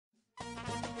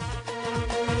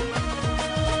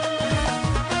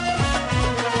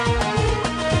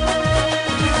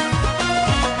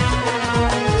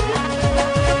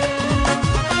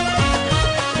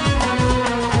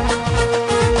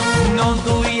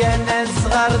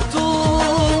دارتو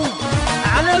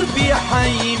على ربيعها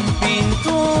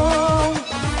يمبينتو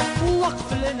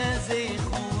وقف لنا زي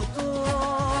خوتو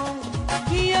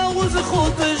يا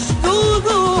وزخوت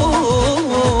جدودو.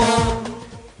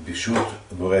 Bishut,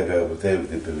 Moray Verabotay,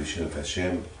 with the permission of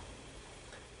Hashem,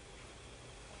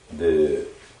 there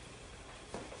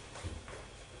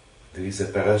is a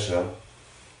parasha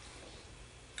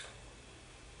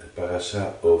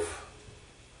of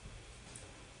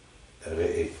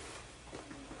Re'eh.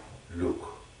 Look.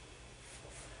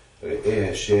 Re'eh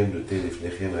Hashem noté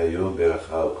lifnechem hayom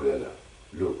beracha uklala.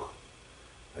 Look.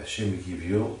 Hashem give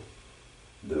you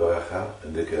the beracha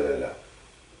and the kalala.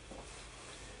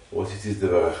 What it is the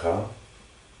beracha?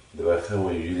 The beracha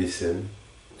when you listen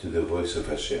to the voice of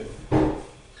Hashem.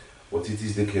 What it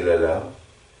is the kelala?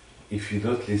 If you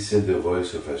don't listen to the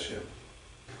voice of Hashem.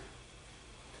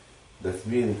 That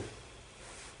means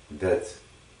that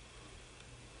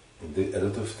a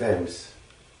lot of times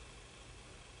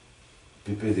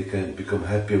people they can become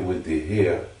happy when they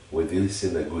hear, when they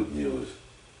listen to good news.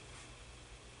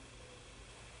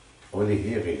 Only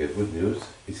hearing a good news,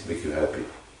 it makes you happy.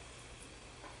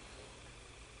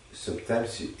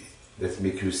 Sometimes that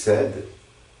makes you sad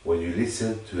when you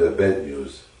listen to the bad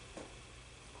news.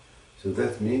 So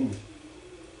that means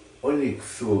only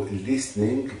through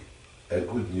listening a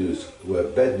good news or a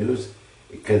bad news,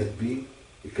 it can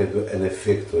do an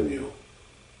effect on you.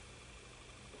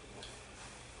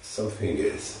 Something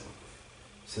else.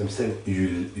 Sometimes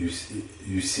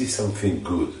you see something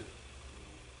good.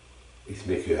 It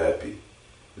makes you happy.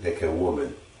 Like a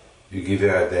woman. You give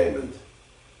her a diamond.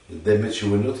 The diamond, she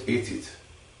will not eat it.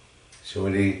 She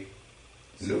only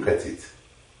look at it.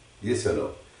 Yes or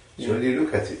no? She only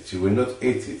look at it. She will not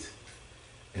eat it.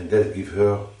 And that gives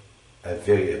her a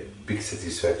very big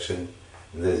satisfaction.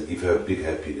 And that gives her a big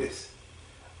happiness.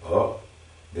 Or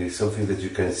there is something that you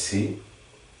can see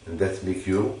and that makes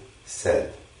you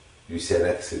sad. You see an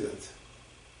accident.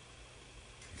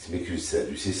 It makes you sad.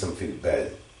 You see something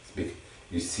bad.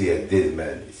 You see a dead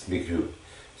man. It makes you...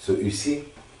 So you see,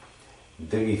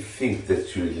 there is things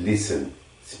that you listen,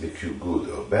 it makes you good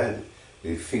or bad.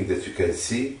 There is things that you can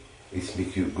see, it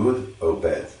makes you good or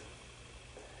bad.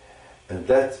 And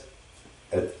that,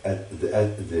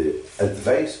 the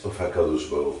advice of HaKadosh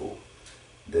Baruch Hu,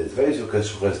 the advice of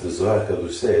HaKadosh, the Zohar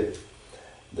HaKadosh said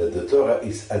that the Torah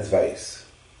is advice.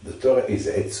 The Torah is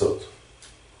etzot.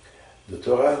 The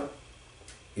Torah,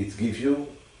 it gives you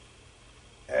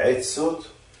etzot,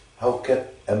 how can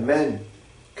a man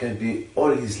can be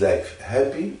all his life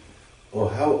happy, or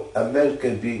how a man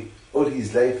can be all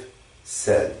his life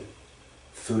sad,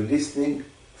 through listening,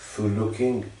 through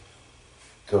looking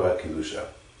Torah Kedusha.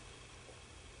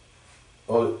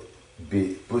 Or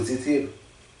be positive,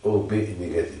 or be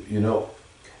negative. You know,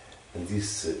 in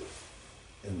this,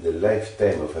 in the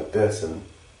lifetime of a person,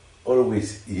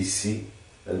 always he see,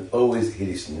 and always he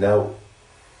is now.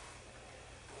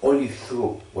 Only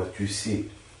through what you see,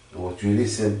 what you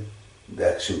listen,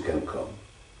 the action can come.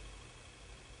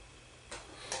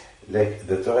 Like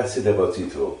the Torah said about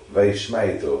Yitro,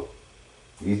 Vayishma Yitro.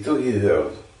 Yitro he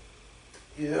heard.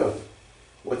 He heard.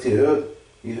 What he heard?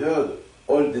 He heard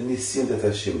all the nisim that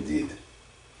Hashem did.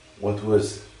 What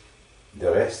was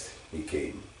the rest? He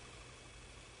came.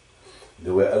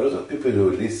 There were a lot of people who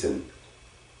listened,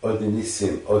 all the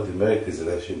nisim, all the miracles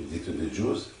that Hashem did to the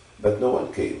Jews, but no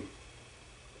one came.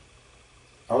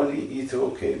 Only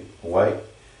Yitro came. Why?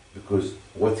 Because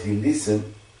what he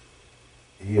listened,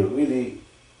 he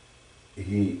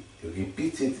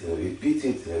repeated and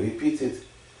repeated and repeated,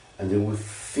 and he was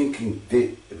thinking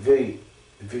very,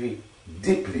 very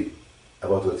deeply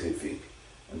about what he think,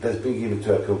 and that brings him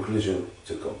to a conclusion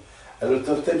to come. A lot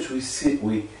of times it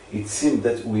seems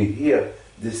that we hear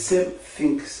the same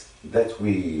things that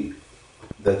we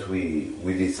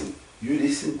listen. You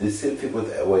listen the same thing what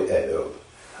I heard,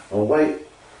 and why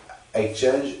I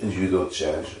change and you don't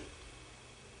change.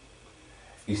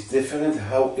 It's different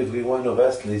how every one of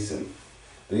us listen.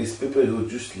 There is people who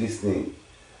just listening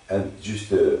and just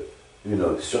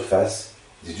surface.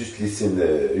 They just listen.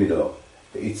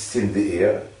 It's in the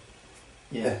air.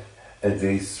 Yeah. And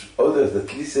there is others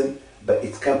that listen, but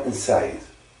it comes inside.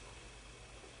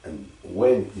 And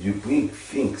when you bring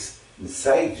things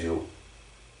inside you,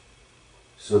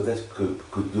 so that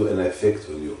could do an effect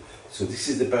on you. So this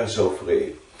is the parasha of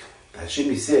Re'eh.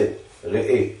 Hashem said,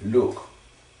 Re'eh, look.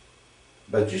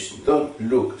 But just don't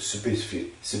look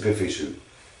superficial.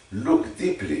 Look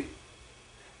deeply.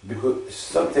 Because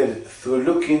sometimes through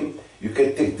looking, you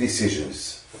can take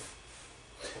decisions.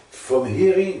 From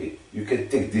hearing, you can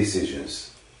take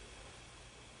decisions.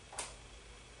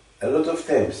 A lot of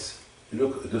times,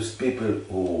 look, those people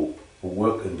who who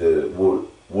work in the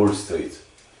Wall Street,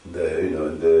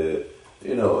 in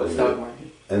Stock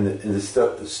market. in the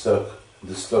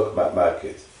stock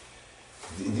market.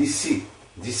 They see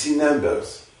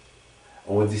numbers,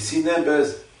 and when they see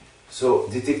numbers, so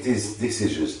they take these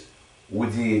decisions.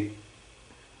 Would they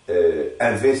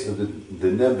invest in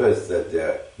the numbers that they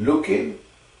are looking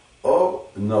or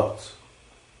not?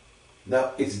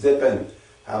 Now it depends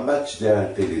how much they are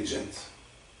intelligent.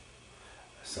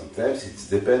 Sometimes it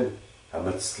depends how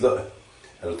much slow.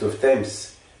 A lot of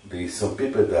times there is some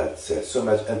people that are so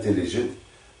much intelligent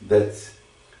that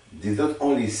they don't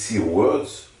only see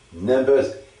words,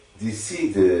 numbers, they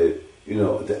see the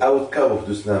outcome of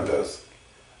those numbers,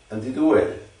 and they do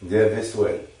well, they invest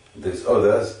well. There's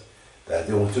others that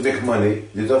they want to make money,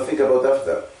 they don't think about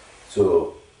after.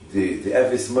 So they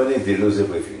invest money, they lose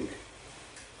everything.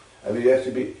 I mean, you have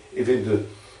to be, even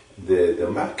the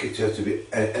market, you have to be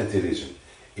intelligent.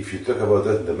 If you talk about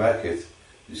that in the market,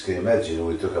 you can imagine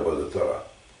when we talk about the Torah.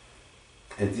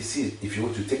 And this is, if you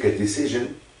want to take a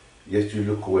decision, you have to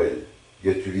look well,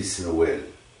 you have to listen well.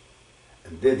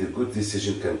 And then the good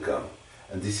decision can come.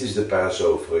 And this is the parasha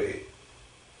of Re'eh.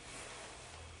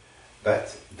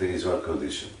 But there is one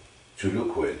condition. To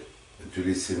look well and to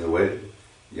listen well,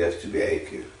 you have to be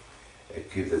Ekev.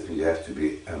 Ekev, that means you have to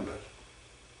be humble.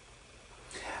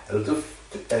 A lot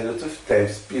of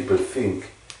times people think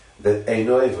that I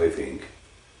know everything.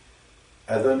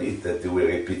 I don't need that they will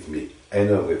repeat me. I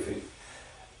know everything.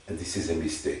 And this is a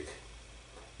mistake.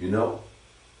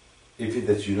 Even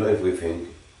that you know everything,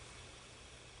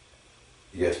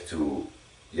 you have to,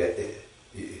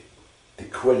 the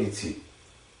quality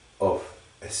of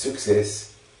a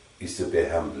success is to be a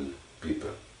humble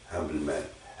people, humble man,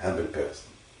 humble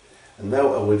person. And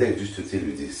now I would like just to tell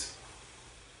you this.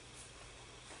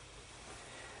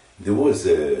 There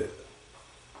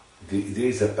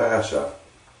is a parasha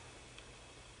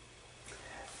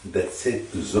that said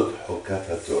Zot Chokat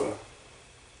HaTorah.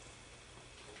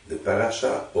 The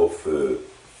parasha of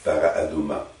Para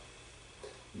Aduma,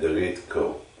 the red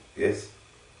cow, yes?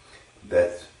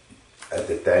 That at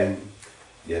the time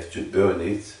you have to burn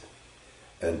it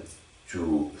and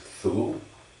to throw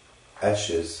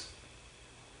ashes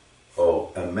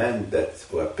or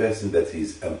or a person that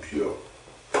is impure.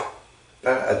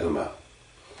 Para Aduma.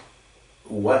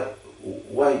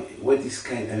 Why this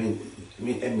kind? I mean,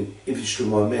 even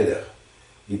Shlomo HaMelech,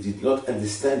 he did not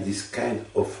understand this kind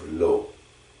of law,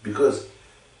 because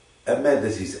a man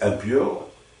that is impure,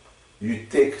 you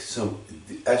take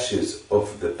the ashes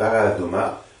of the Para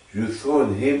Aduma, you throw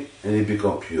on him, and he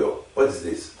becomes pure. What's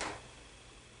this?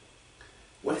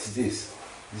 What's this?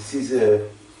 This is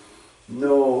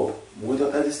no, we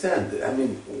don't understand. I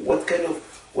mean, what kind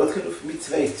of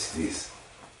mitzvah is this?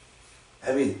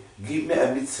 I mean, give me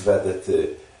a mitzvah that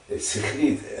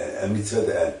a mitzvah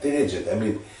that intelligent. I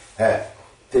mean,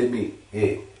 tell me,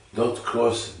 hey, don't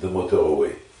cross the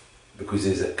motorway because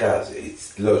there's a car.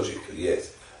 It's logical,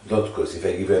 yes. Don't cross. If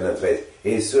I give you an advice,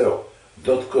 hey sir,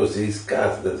 don't cross. There is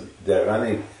cars that they're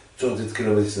running 200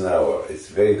 kilometers an hour. It's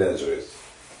very dangerous.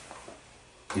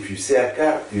 If you see a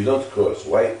car, you don't cross.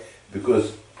 Why?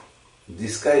 Because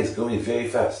this car is going very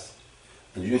fast,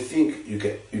 and you think you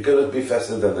cannot be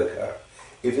faster than the car.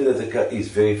 Even though the car is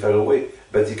very far away,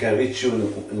 but it can reach you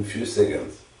in a few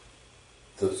seconds.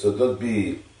 So don't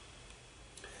be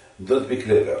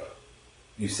clever.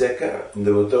 You see a car in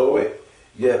the motorway,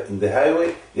 in the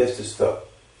highway, you have to stop.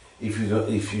 If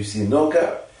you see no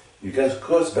car, you can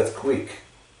cross, but quick,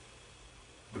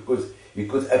 because it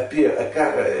could appear a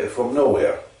car from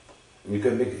nowhere. You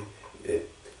can make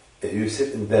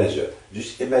yourself in danger.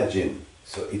 Just imagine.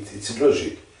 So it's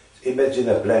logic. Imagine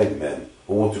a blind man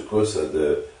who wants to cross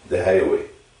the highway.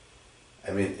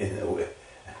 I mean,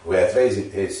 we advise him,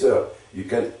 hey sir, you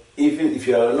can, even if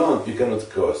you are alone, you cannot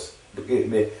cross. Okay,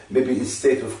 maybe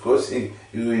instead of crossing,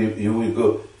 you will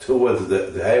go towards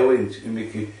the highway and you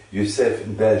make yourself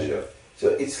in danger. So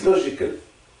it's logical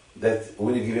that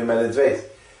when you give him an advice.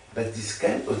 But this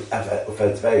kind of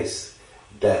advice,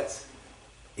 that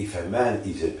if a man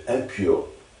is impure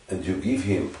and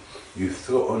you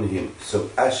throw on him some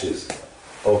ashes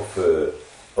of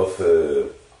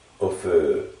the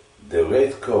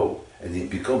red cow and it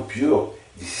becomes pure,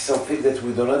 this is something that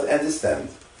we do not understand.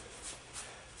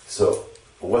 So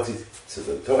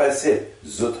the Torah said,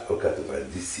 Zot Chokat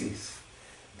HaTorah. This is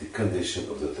the condition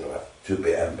of the Torah, to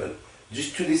be humble,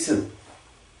 just to listen.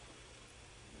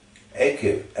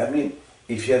 Ekev, I mean,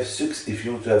 if you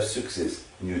want to have success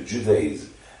in your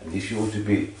Judaism, and if you want to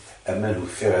be a man who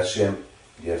fear Hashem,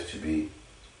 you have to be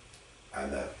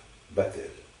Anav, Batel,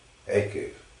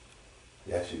 Ekev.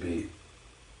 You have to be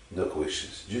no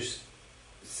questions. Just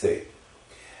say.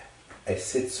 I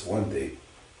said one day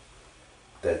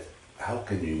that how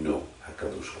can you know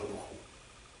HaKadosh Baruch Hu?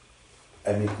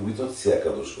 I mean, we don't see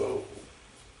HaKadosh Baruch Hu.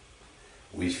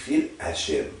 We feel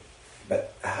Hashem,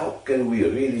 but how can we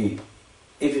really,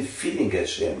 even feeling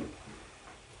Hashem,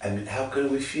 I mean, how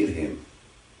can we feel Him?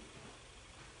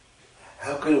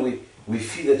 How can we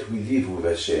feel that we live with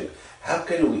Hashem? How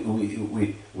can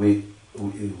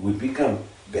we become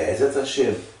Be'ezat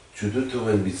Hashem to do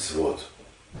Torah and Mitzvot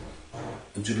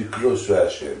and to be close to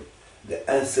Hashem? The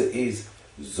answer is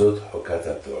Zot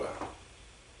Hokat Torah.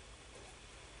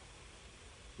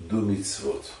 Do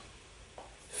Mitzvot.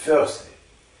 Firstly,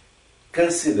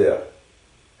 consider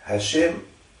Hashem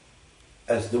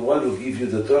as the one who gives you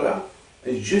the Torah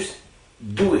and just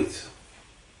do it.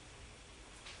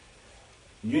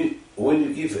 When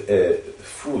you give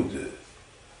food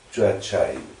to a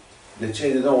child, the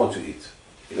child don't want to eat.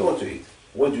 He don't want to eat.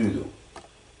 What do?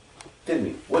 Tell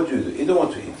me, what do? He don't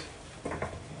want to eat.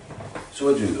 So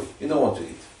what do? He don't want to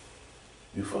eat.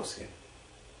 You force him.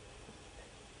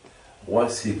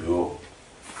 Once he grows,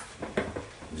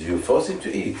 do you force him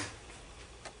to eat?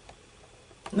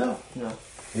 No. No.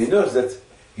 He knows that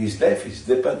his life is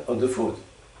dependent on the food.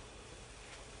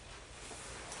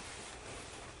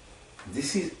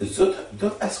 This is,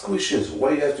 don't ask questions.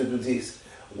 Why you have to do this?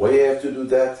 Why you have to do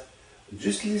that?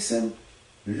 Just listen,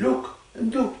 look,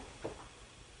 and do.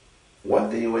 One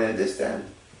day you will understand.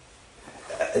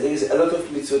 There is a lot of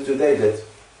mitzvot today that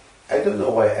I don't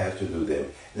know why I have to do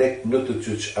them. Like not to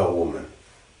touch a woman.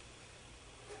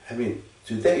 I mean,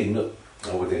 today,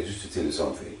 I would like just to tell you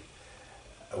something.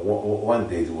 One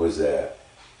day there was a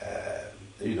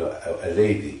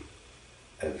lady,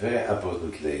 a very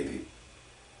important lady,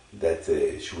 that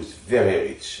she was very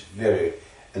rich,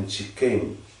 and she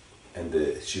came and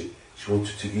she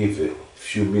wanted to give a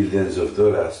few millions of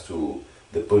dollars to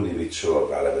the Ponevezher of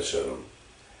Alav Shalom.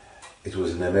 It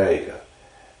was in America,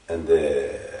 and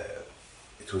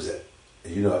it was,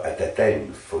 at that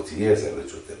time, 40 years ago, it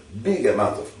was a big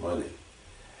amount of money.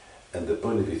 And the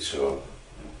Ponevezher,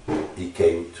 he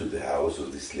came to the house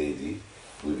of this lady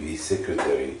with his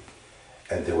secretary,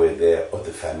 and they were there, all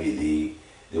the family.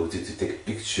 They wanted to take a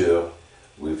picture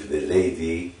with the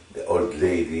lady, the old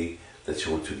lady, that she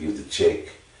wanted to give the check,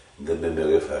 the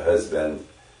memory of her husband,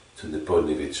 to the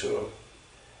Ponevezher.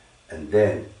 And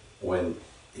then, when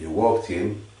he walked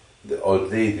in, the old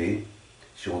lady,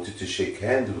 she wanted to shake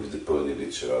hands with the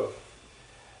Ponevezher.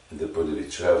 And the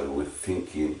Ponevezher was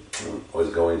thinking, what's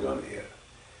going on here?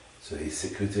 So his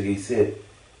secretary said,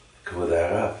 Kvod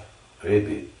Harav,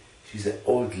 Rebbe, she's an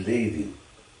old lady.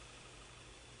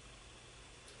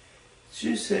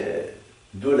 Just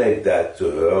do like that to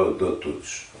her, don't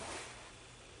touch.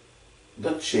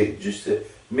 Don't shake, just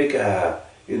make a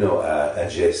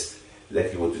gest,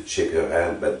 like you want to shake her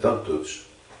hand, but don't touch.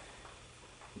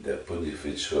 The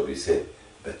Ponevezher said,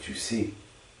 but you see,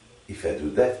 if I do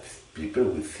that, people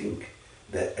will think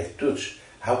that I touch.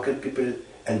 How can people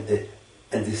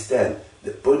understand?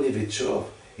 The Ponevezher,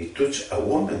 he touched a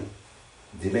woman.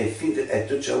 They may think that I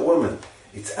touch a woman.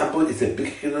 It's a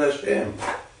big Chilul Hashem.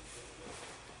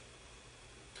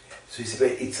 So he said,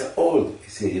 but it's old. He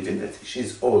said, even that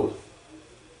she's old,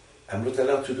 I'm not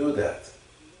allowed to do that.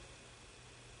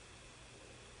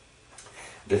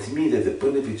 That means that the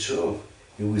Ponevezher,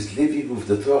 he was living with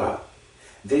the Torah.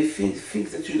 They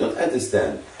think that you don't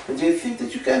understand, and they think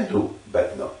that you can do,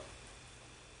 but no.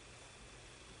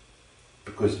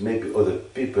 Because maybe other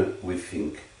people will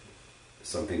think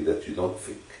something that you don't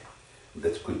think,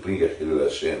 that could bring a Chilul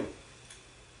Hashem.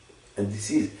 And this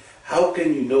is, how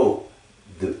can you know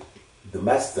the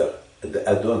Master, the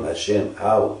Adon Hashem,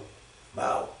 how?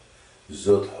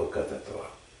 Zot Hokat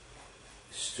Torah.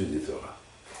 Study Torah.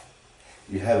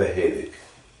 You have a headache.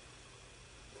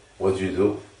 What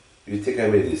do? You take a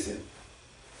medicine.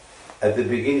 At the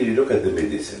beginning, you look at the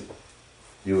medicine.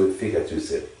 You will think at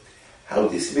yourself, how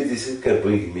this medicine can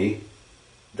bring me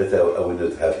that I will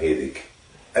not have headache.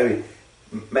 I mean,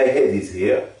 my head is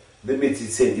here, the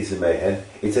medicine is in my hand,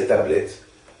 it's a tablet.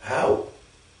 How?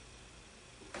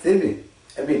 Tell me.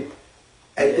 I mean,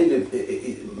 I tell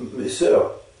you,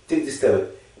 sir, take this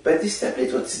tablet. But this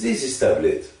tablet, what's this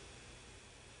tablet?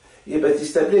 Yeah, but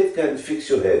this tablet can fix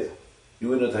your head. You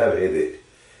will not have headache.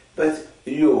 But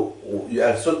you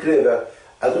are so clever.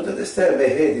 I don't understand. My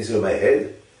head is on my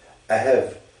head.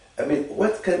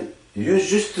 What can you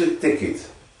just take it?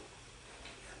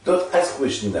 Don't ask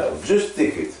questions now. Just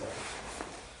take it.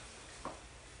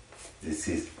 This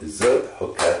is Zot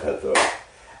Hokat Torah.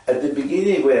 At the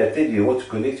beginning, when I tell you want to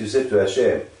connect yourself to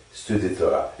Hashem, study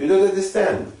Torah. You don't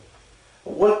understand.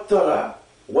 What Torah?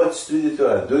 What study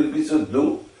Torah? Do it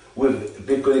do? with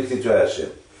being connected to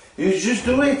Hashem. You just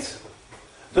do it.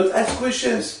 Don't ask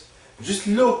questions. Just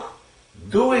look,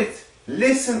 do it,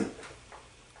 listen.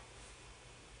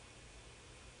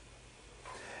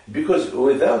 Because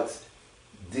without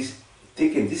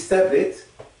taking this tablet,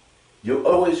 you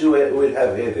always will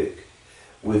have headache.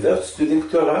 Without studying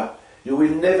Torah, you will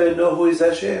never know who is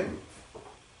Hashem.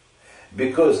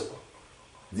 Because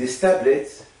this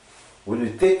tablet, when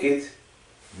you take it,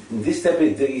 in this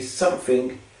tablet there is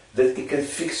something that it can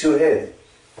fix your head.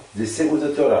 The same with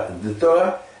the Torah. In the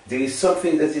Torah, there is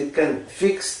something that it can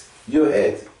fix your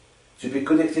head to be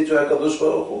connected to HaKadosh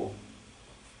Baruch Hu.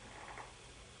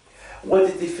 What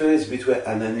is the difference between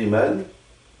an animal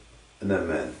and a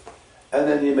man? An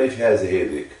animal, if he has a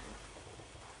headache,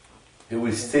 he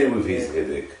will stay with his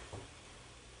headache.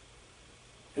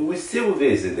 He will stay with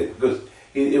his headache because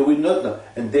he will not know.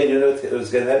 And then you know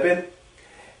what's going to happen?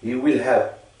 He will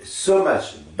have so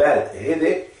much bad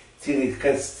headache till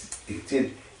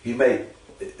he might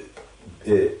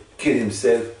kill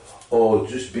himself or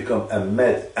just become a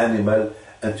mad animal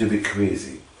and to be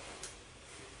crazy.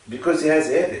 Because he has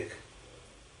a headache.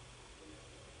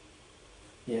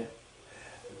 Yeah.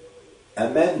 A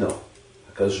man, no.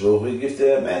 Because Baruch gives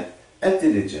to a man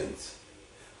intelligence.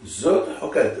 Zot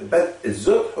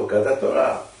Hukat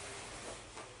Torah.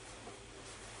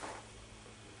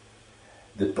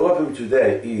 The problem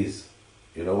today is,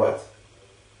 you know what?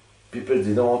 People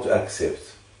they don't want to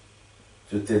accept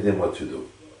to tell them what to do.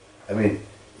 I mean,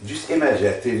 just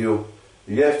imagine I tell you,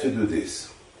 you have to do this.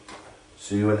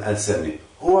 So you will answer me.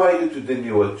 Who are you to tell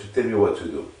me what to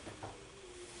do?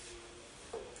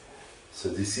 So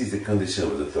this is the condition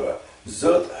of the Torah.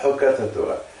 Zot Hukat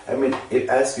Torah. I mean, it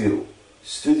asks you,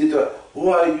 study Torah. Who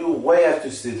are you? Why have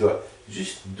to study Torah?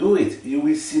 Just do it. You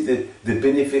will see the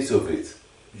benefits of it.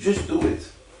 Just do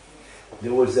it.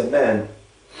 There was a man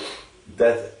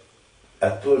that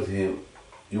I told him,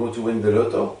 you want to win the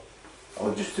lotto? I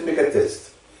want just to make a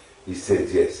test. He said,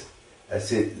 yes. I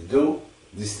said, do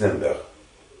this number.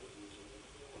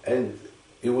 And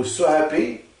he was so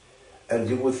happy, and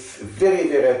he was very,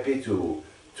 very happy to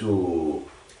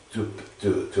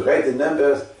write the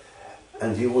numbers,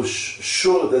 and he was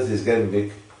sure that he's going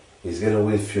to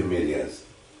win a few millions.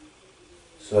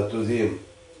 So I told him,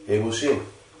 hey Moshe,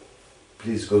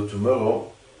 please go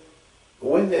tomorrow.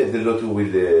 When the lotto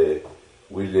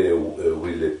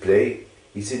will play,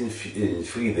 he said in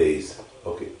 3 days.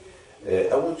 Okay,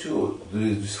 I want you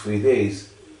these 3 days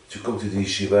to come to the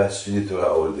yeshiva, study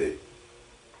Torah all day.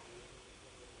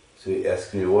 So he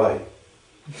asked me why.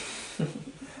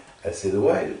 I said,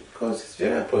 why? Because it's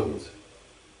very important.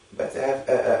 But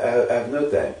I have no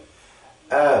time.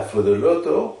 For the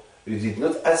lotto, you did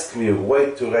not ask me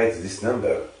why to write this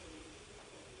number.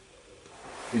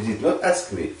 You did not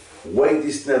ask me why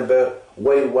this number,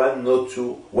 why 1, not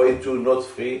 2, why 2, not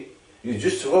 3. You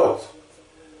just wrote.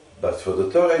 But for the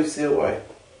Torah, you say why.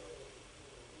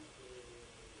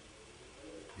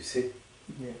 You see?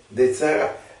 Yeah.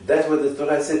 That's what the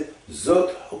Torah said.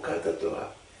 Zot Hukat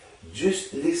Torah.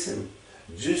 Just listen.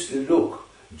 Just look.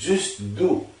 Just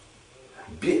do.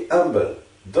 Be humble.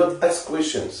 Don't ask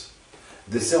questions.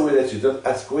 The same way that you don't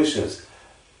ask questions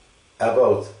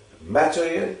about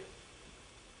material,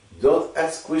 don't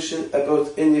ask questions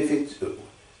about anything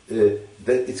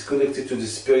that is connected to the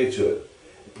spiritual.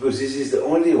 Because this is the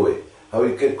only way how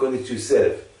you can connect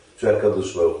yourself to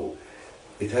HaKadosh Baruch Hu.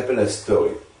 It happened a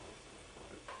story.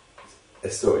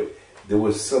 There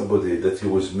was somebody that he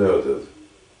was murdered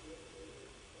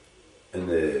in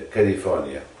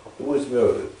California. He was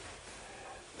murdered.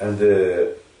 And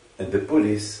the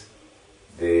police,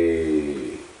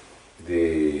 the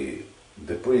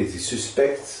police, they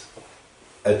suspect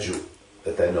a Jew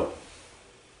that I know.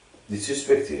 They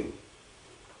suspect him.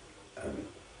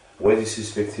 Why they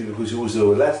suspect him? Because he was the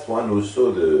last one who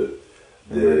saw the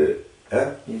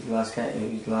huh? He's the last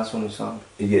one who saw him.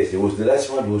 Yes, he was the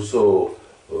last one who saw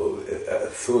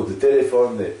through the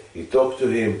telephone. He talked to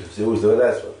him. He was the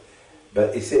last one.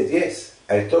 But he said, yes,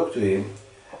 I talked to him.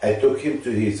 I took him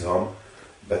to his home.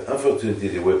 But unfortunately,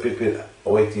 there were people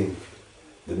waiting.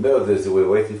 The murderers, they were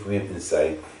waiting for him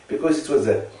inside. Because it was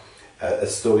a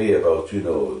story about,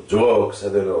 drugs, I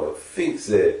don't know, things,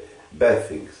 bad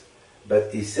things.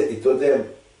 But he told them,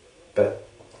 but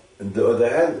on the other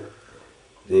hand,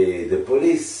 the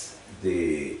police,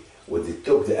 when they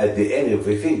talked at the end of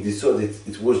everything, they saw that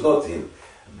it was not him.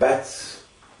 But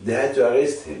they had to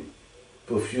arrest him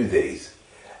for a few days.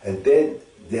 And then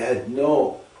they had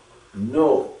no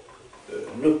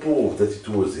proof that it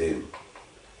was him.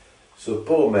 So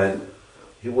poor man,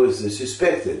 he was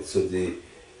suspected. So they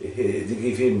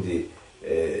gave him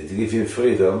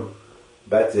freedom,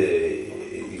 but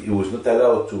he was not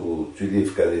allowed to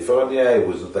leave California. He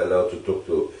was not allowed to talk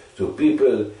to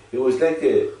people. He was like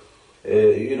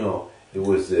you know, it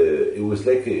was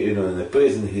like you know, in a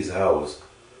prison, his house.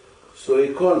 So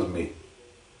he called me,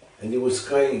 and he was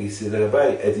crying. He said,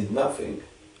 "Rabbi, I did nothing.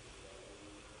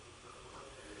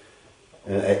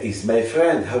 He's my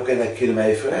friend. How can I kill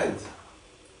my friend?"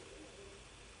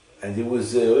 And it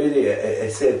was really, I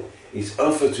said, it's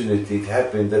unfortunate it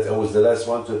happened that I was the last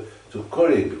one to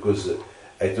call him, because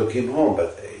I took him home,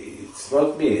 but it's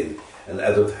not me, and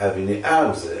I don't have any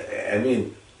arms. I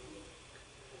mean,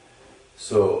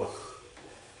 so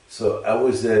I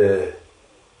was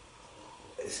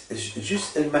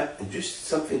just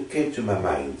something came to my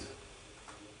mind.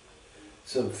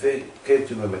 Something came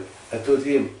to my mind. I told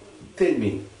him, "Tell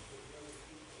me,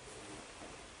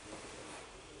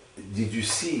 did you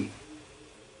see,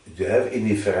 do you have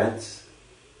any friends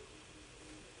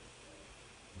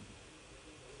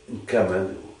in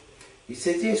common?" He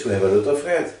said, "Yes, we have a lot of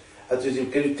friends." I told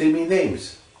him, "Can you tell me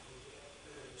names?"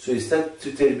 So he started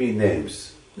to tell me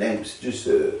names, just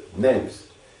names.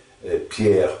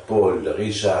 Pierre, Paul,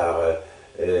 Richard,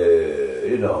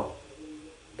 you know.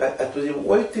 But I told him,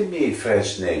 "Why tell me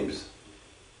French names?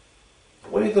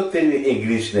 Why you don't tell me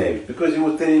English names?" Because he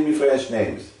was telling me French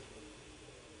names.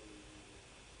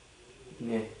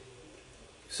 Yeah.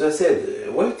 So I said,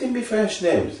 "Why tell me French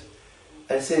names?"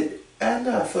 I said,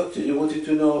 "No, I thought you wanted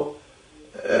to know."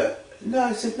 No,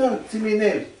 I said, "No, tell me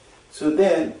names." So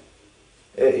then,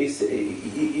 he's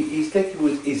like he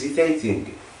was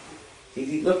hesitating. He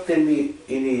did not tell me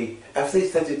any. After he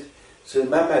started, so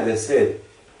my mother said,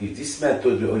 "If this man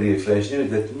told me only a French name,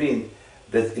 that means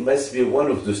that it must be one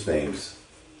of those names."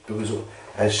 Because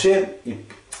Hashem,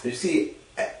 you see,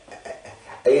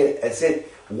 I said,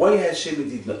 why Hashem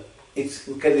did not, it's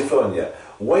in California,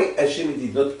 why Hashem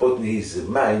did not put in his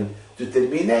mind to tell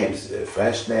me names,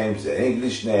 French names,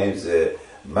 English names,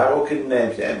 Moroccan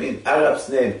names, I mean, Arabs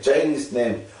names, Chinese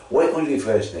names, why only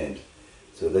French names?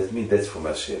 So that means that's from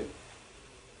Hashem.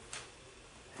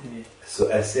 Yeah.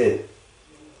 So I said,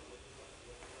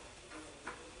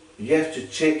 you have to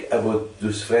check about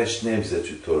those French names that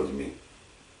you told me.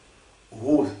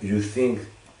 Who you think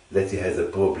that he has a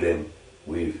problem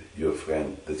with your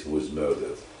friend that he was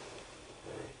murdered?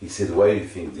 He said, "Why do you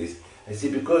think this?" I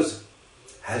said, "Because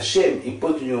Hashem, he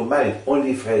put in your mind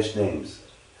only French names.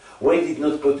 Why did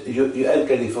not put, you are in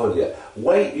California,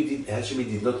 why Hashem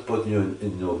did not put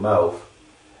in your mouth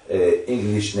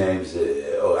English names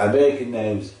or American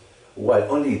names? Why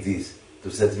only this? To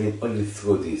that mean only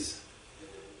through this."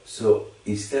 So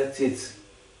he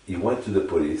went to the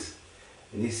police,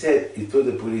 and he told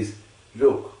the police,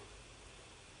 "Look,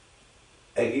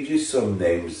 I give you some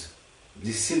names.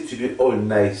 They seem to be all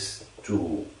nice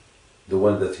to the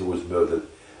one that he was murdered,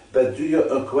 but do your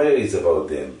inquiries about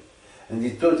them." And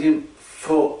he told him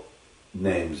 4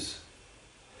 names.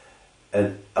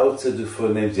 And outside the 4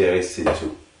 names, they arrested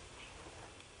 2.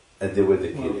 And they were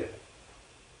the killer.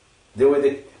 They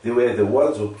were the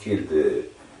ones who killed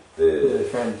the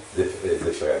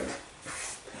friend.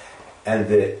 And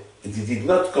they did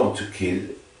not come to kill.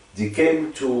 They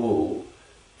came to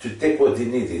take what they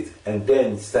needed, and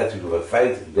then started with a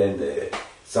fight. And then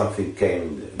something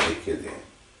came and they killed him.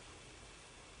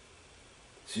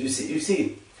 So you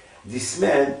see, this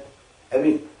man, I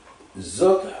mean,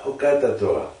 Zot Hukat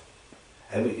Torah.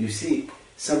 I mean, you see,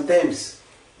 sometimes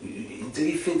do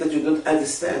you think that you don't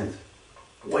understand?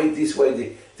 Why this, why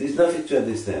that? There's nothing to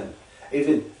understand.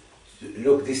 Even,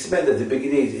 look, this man at the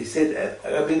beginning, he said,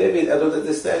 "Rabbi David, I don't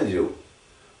understand you.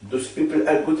 Those people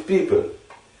are good people."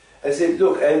 I said,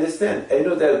 "Look, I understand. I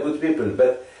know they are good people,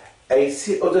 but I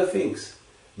see other things.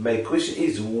 My question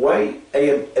is why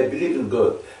I believe in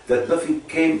God, that nothing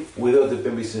came without the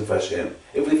permission of Hashem.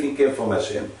 Everything came from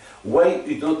Hashem. Why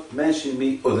you don't mention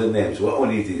me other names? Why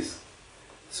only this?"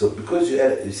 So because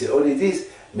you say only this,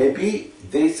 maybe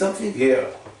there is something here.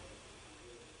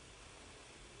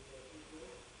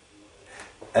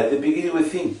 At the beginning we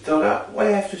think, Torah, why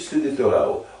I have to study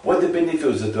Torah? What the benefit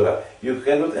of the Torah? You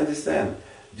cannot understand.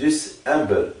 Just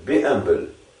be humble,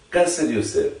 cancel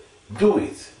yourself, do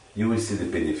it. You will see the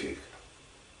benefit.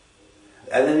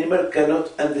 An animal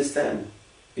cannot understand.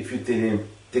 If you tell him,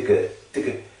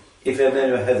 if an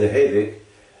animal has a headache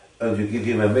and you give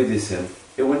him a medicine,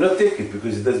 he will not take it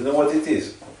because he doesn't know what it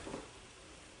is.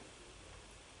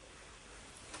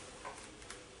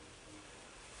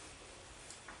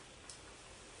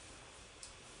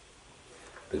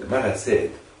 The Gemara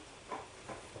said,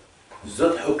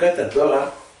 "Zot Hukat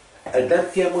HaTorah,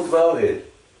 Adam ki yamut ba'ohel."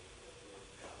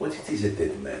 What it is a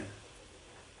dead man?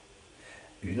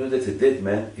 You know that a dead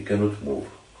man, he cannot move.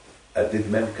 A dead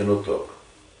man cannot talk.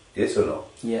 Yes or no?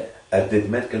 Yeah. A dead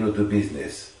man cannot do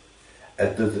business. A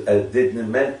dead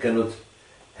man cannot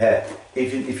have.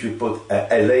 Even if you put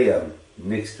a lion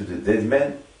next to the dead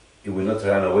man, he will not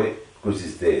run away because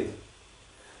he's dead.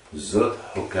 Zot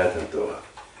Hukat Torah.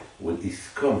 When it's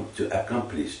come to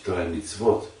accomplish Torah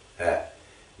mitzvot,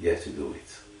 you have to do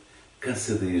it.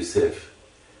 Consider yourself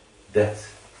that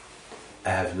I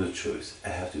have no choice. I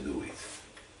have to do it.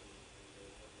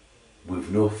 With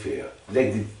no fear.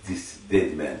 Like this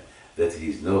dead man, that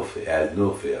he has no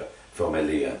fear from a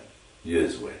lion. You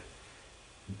as well.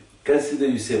 Consider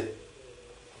yourself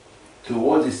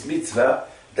toward this mitzvah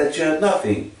that you have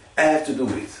nothing. I have to do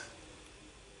it.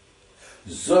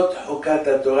 Zot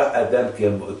Hukat Torah Adam ki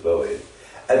yamut ba'oel.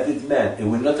 A dead man, he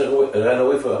will not run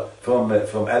away from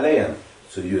a lion.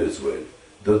 So you as well.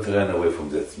 Don't run away from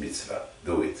that mitzvah.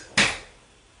 Do it.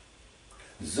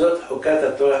 Zot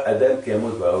Hukat Torah Adam ki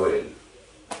yamut ba'oel.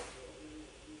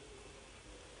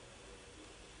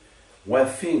 One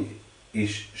thing is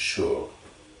sure.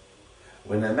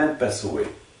 When a man passes away,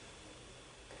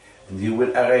 and he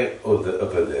will arrive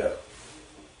over there,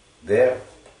 there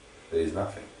is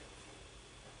nothing.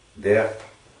 There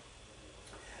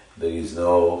is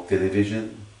no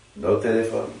television, no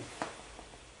telephone.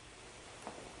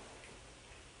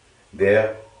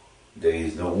 There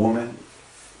is no woman,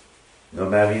 no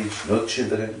marriage, no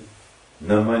children,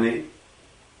 no money,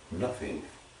 nothing.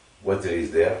 What there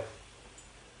is there?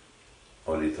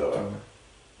 Only Torah.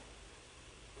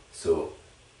 So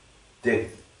take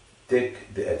the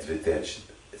advantage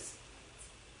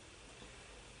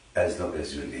as long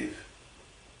as you live.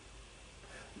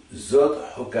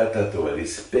 Zot Hukat Torah,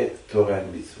 respect Torah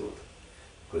and mitzvot.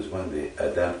 Because one day,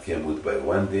 Adam ki yamut by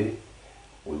one day,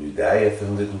 when you die after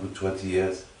 120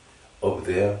 years, up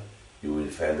there, you will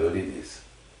find only this.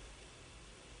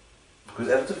 Because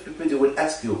a lot of people, they will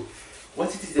ask you, what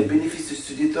is the benefits to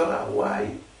study Torah?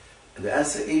 Why? And the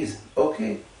answer is,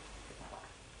 okay.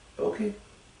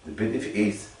 The benefit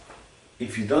is,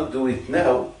 if you don't do it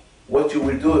now, what you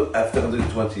will do after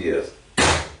 120 years?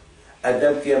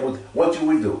 Adam ki yamut, what you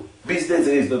will do? Business,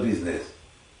 there is no business.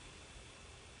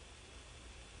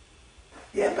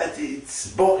 Yeah, but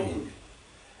it's boring.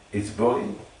 It's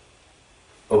boring.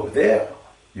 Up there,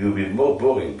 you will be more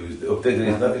boring because up there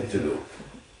is nothing to do.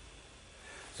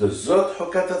 So Zot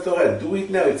Hukat Torah, do it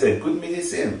now. It's a good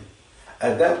medicine.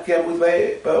 Adam ki yamut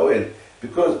ba'oel,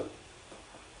 because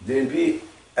there will be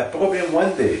a problem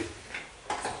one day.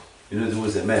 You know, there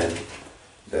was a man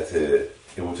that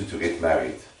he wanted to get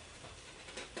married.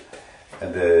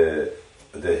 And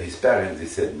his parents, they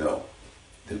said, no,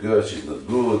 the girl, she's not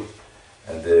good,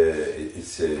 and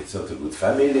it's not a good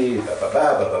family, Well,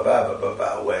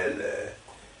 the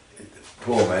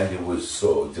poor man, he was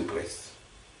so depressed.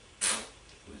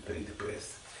 He was very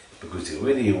depressed. Because he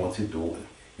really wanted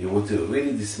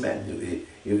this man,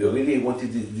 he really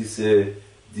wanted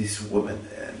this woman,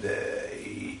 and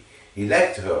he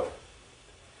liked her.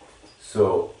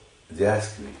 So they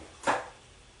asked me,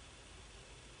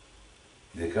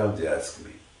 they ask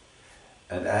me.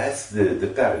 And I asked the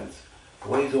parents,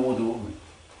 why you don't want a woman?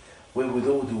 Well, we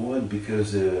don't want a woman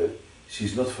because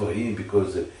she's not for him,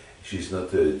 because she's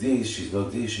not this, she's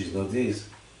not this, she's not this.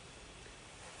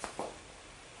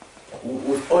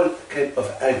 With all kind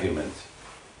of argument.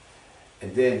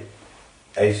 And then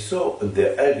I saw in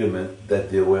their argument that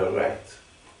they were right.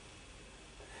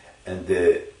 And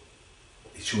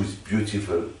she was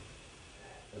beautiful.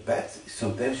 But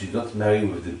sometimes you don't marry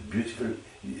with the beautiful,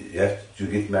 you have to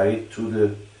get married to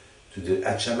the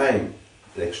Achamayim,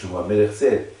 like Shlomo HaMelech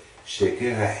said,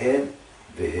 Sheker ha'en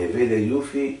veheve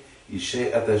le'yufi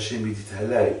ishay at Hashem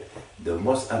yithalai. The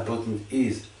most important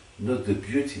is not the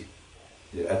beauty,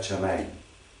 the Achamayim.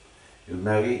 You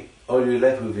marry all your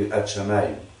life with the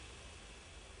Achamayim.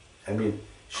 I mean,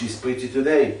 she's pretty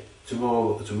today,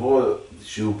 tomorrow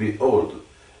she will be old.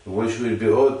 And when she will be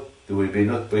old, they will be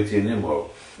not pretty anymore.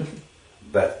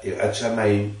 But At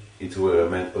Shamayim, it will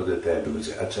remain all the time, because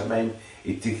At Shamayim,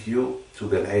 it takes you to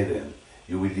Gan Eden.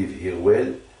 You will live here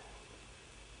well,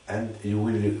 and you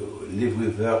will live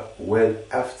with her well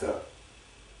after.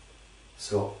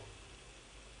 So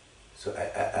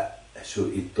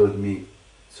he told me,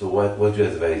 so what do you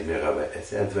advise me, Rabbi? I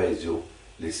said, I advise you,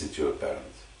 listen to your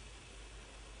parents.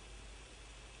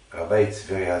 Rabbi, it's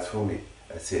very hard for me.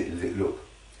 I said, look,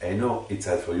 I know it's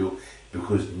hard for you,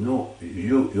 because no,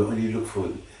 you only look for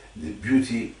the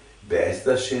beauty. Be'ezat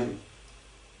Hashem,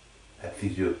 I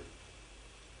feed you.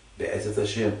 Be'ezat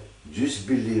Hashem, just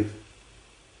believe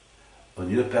on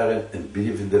your parent and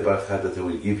believe in the barakah that I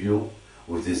will give you.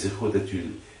 With the zichur that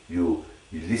you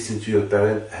listen to your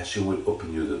parent, Hashem will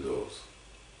open you the doors.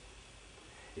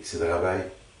 He said, Rabbi,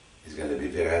 it's going to be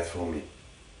very hard for me,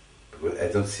 because I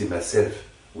don't see myself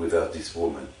without this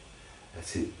woman. I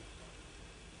said,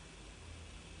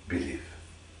 believe.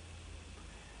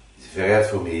 It's very hard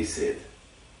for me, he said.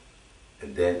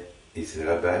 And then he said,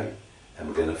 Rabbi,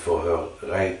 I'm going to for her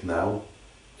right now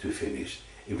to finish.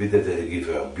 Every day that I give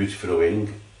her a beautiful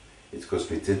ring, it cost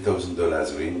me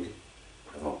 $10,000 ring,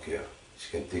 I don't care.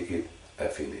 She can take it, I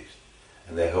finished.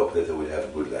 And I hope that I will have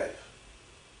a good life.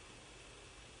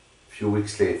 A few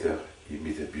weeks later, he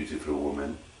meet a beautiful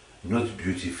woman, not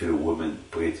beautiful woman,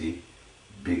 pretty,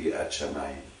 big at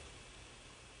Shamayim.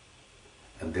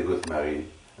 And they got married.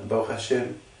 And Baruch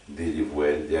Hashem, they live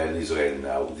well. They are in Israel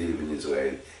now. They live in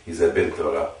Israel. He's a Ben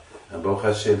Torah. And Baruch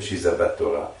Hashem, she's a Bat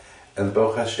Torah. And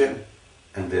Baruch Hashem,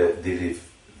 and they live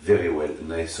very well.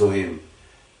 And I saw him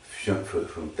from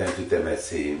time to time. I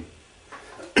see him.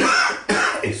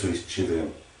 I saw his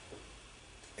children.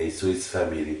 I saw his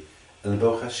family. And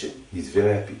Baruch Hashem, he's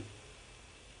very happy.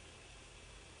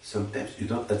 Sometimes you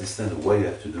don't understand why you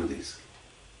have to do this.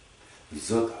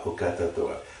 Zot Hokata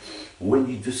Torah. When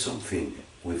you do something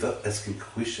without asking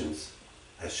questions,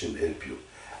 Hashem help you.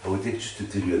 I would like just to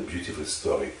tell you a beautiful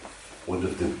story. One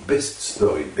of the best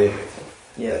stories, Bemet,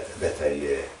 that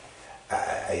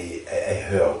I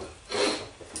heard.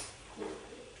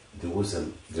 There was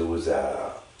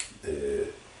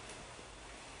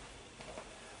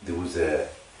a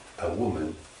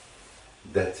woman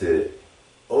that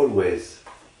always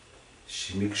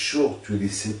she makes sure to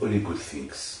listen only good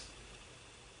things.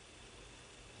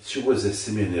 She was a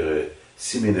seminary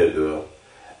girl,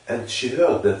 and she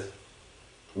heard that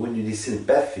when you listen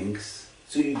bad things,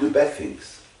 so you do bad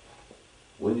things.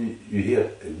 When you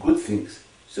hear good things,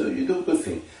 so you do good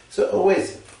things. So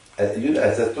always,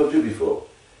 as I told you before,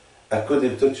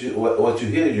 according to what you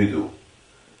hear, you do.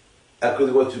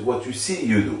 According to what you see,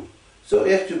 you do. So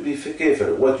you have to be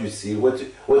careful what you see, what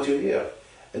you hear.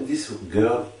 And this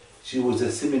girl, she was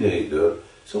a seminary girl.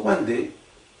 So one day,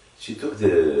 she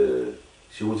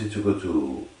wanted to go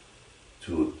to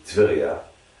Tveria,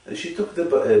 and she took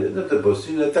not the bus,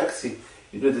 a taxi.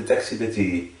 You know the taxi that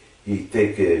he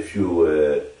take a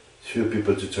few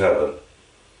people to travel.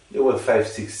 There were 5,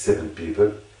 6, 7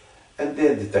 people, and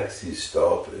then the taxi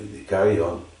stopped. They carry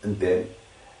on, and then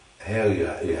here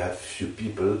you have few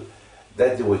people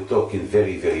that they were talking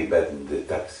very, very bad in the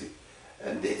taxi,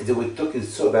 and they were talking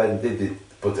so bad. And they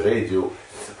put radio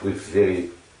with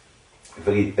very,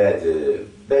 very bad,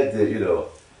 bad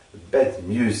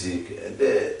music. And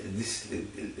this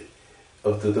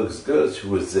Orthodox girl, she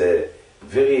was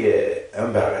very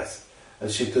embarrassed, and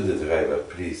she told the driver,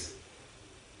 "Please,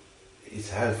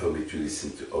 it's hard for me to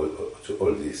listen to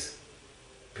all this.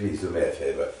 Please do me a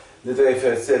favor." The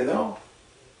driver said, "No,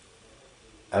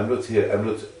 I'm not here.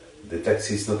 The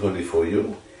taxi is not only for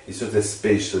you. It's not a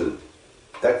special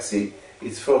taxi.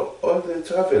 It's for all the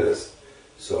travelers.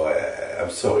 So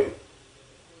I'm sorry."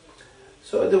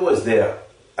 So there was there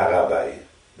a rabbi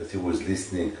that he was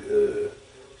listening to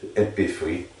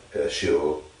MP3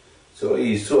 Shiro. So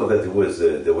he saw that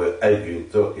they were arguing,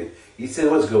 talking. He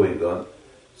said, "What's going on?"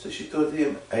 So she told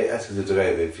him, I asked the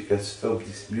driver if he can stop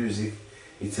this music.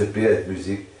 It's a bad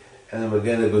music, and we're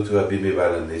gonna go to Rabbi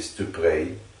Mevalanis to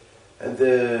pray, and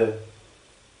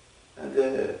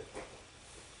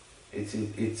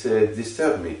it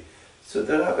disturbed me. So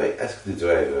the rabbi asked the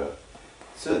driver.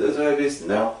 So the driver said,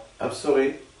 "No, I'm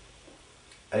sorry.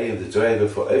 I am the driver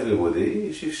for everybody.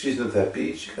 If she's not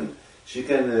happy, she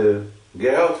can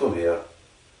get out from here."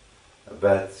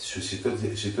 But she told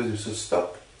him, "So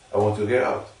stop. I want to get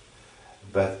out."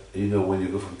 But when you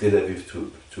go from Tel Aviv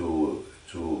to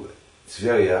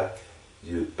Tveria,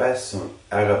 you pass some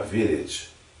Arab village,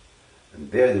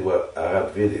 and there were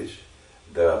Arab village.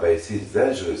 The rabbi says it's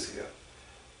dangerous here.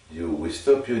 We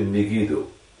stop you in Megiddo.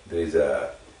 There is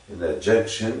in a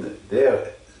junction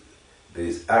there. There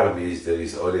is armies, there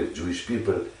is only Jewish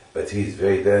people, but he is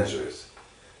very dangerous.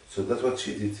 So that's what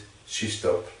she did. She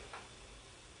stopped,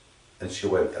 and she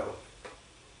went out.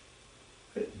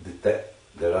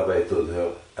 The rabbi told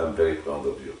her, "I'm very proud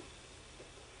of you.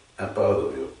 I'm proud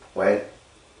of you." Well, a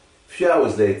few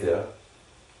hours later,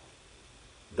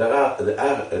 the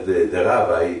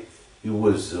rabbi, he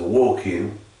was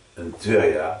walking in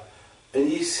Tveria, and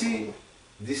he see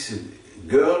this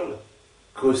girl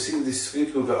crossing the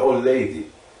street with an old lady.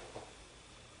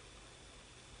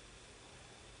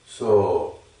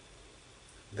 So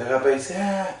the rabbi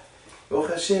said,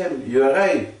 "Baruch Hashem, you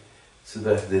arrived." So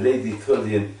the lady told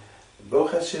him,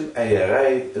 "Baruch Hashem, I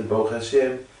arrived, and Baruch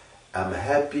Hashem, I'm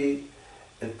happy,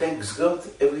 and thanks God,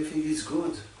 everything is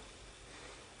good.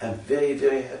 I'm very,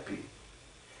 very happy."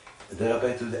 The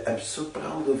rabbi told her, "I'm so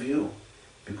proud of you.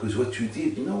 because what you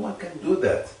did, no one can do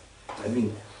that. I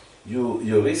mean,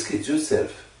 you risk it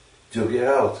yourself to get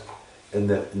out in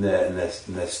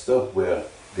a stop where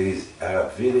there is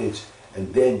Arab village,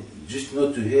 and then just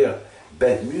not to hear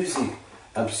bad music.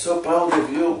 I'm so proud of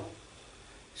you.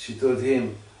 She told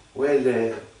him,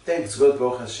 well, thanks God,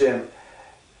 Baruch Hashem,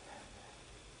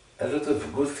 a lot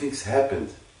of good things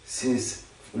happened since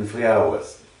in 3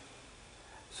 hours.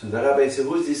 So the rabbi said,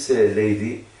 who's this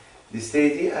lady? This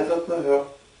lady, I don't know her.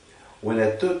 When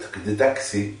I took the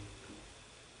taxi,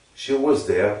 she was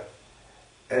there,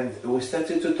 and we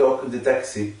started to talk in the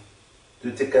taxi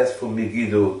to take us from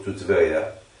Megiddo to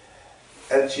Tveria.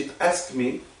 And she asked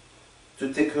me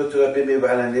to take her to Rabbi Meir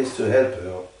Baal HaNes to help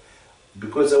her,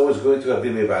 because I was going to Rabbi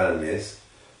Meir Baal HaNes.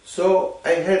 So I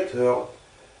helped her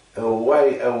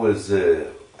while I was,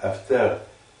 after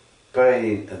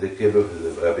praying at the cave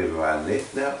of Rabbi Meir Baal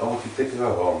HaNes. Now I want to take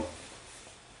her home.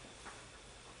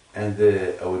 And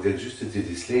I would introduce you to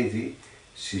this lady.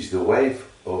 She's the wife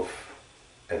of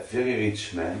a very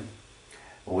rich man.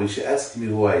 When she asked me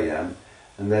who I am,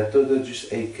 and I told her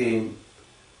just I came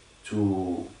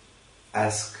to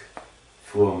ask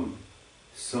from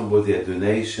somebody a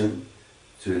donation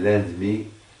to lend me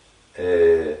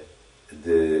the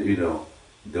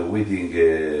wedding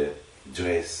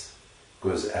dress,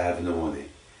 because I have no money.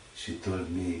 She told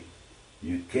me,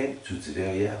 you came to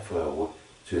Tveria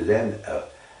to lend a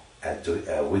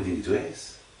wedding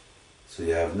dress, so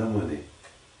you have no money.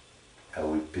 I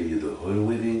will pay you the whole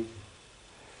wedding.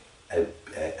 I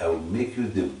will make you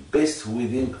the best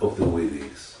wedding of the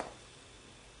weddings.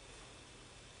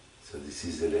 So this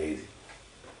is the lady.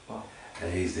 Wow.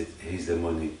 And here's the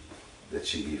money that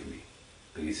she gave me.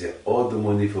 He said, all the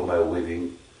money for my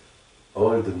wedding,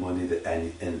 all the money that I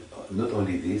need, and not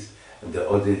only this, and the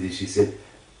other day she said,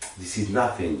 this is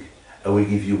nothing. I will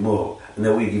give you more, and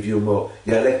I will give you more.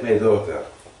 You are like my daughter.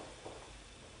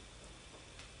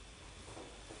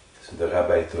 So the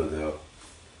rabbi told her,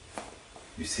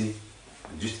 you see,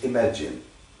 just imagine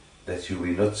that you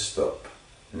will not stop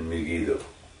in Megiddo.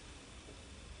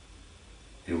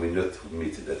 You will not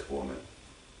meet that woman.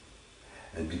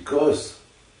 And because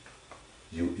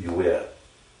you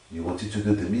wanted to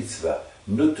do the mitzvah,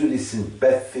 not to listen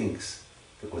bad things,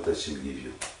 look what Hashem give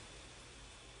you.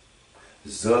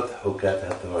 Zot Hukat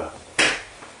HaTorah.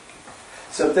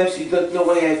 Sometimes you don't know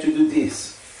why I have to do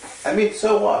this. I mean,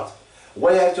 so what?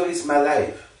 Why I have to risk my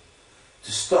life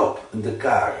to stop in the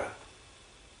car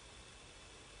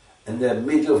in the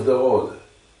middle of the road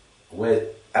where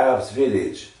Arab's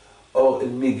village or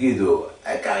in Megiddo?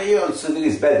 I carry on, so there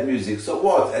is bad music. So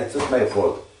what? It's not my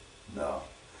fault. No.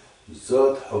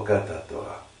 Zot Hukat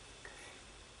HaTorah.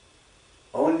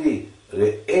 Only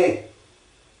ראה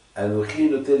אנוכי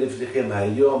נותן לפניכם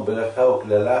היום ברכה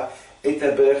וקללה את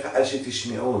הברכה אשר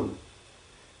תשמעון.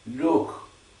 Look,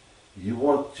 you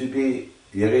want to be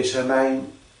ירא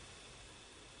שמיים?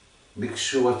 Make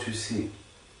sure what you see.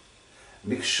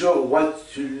 Make sure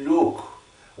what you look,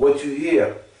 what you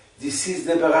hear. This is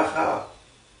the ברכה.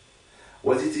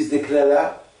 What it is the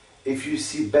קללה? If you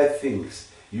see bad things,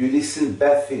 you listen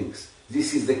bad things,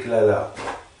 this is the קללה.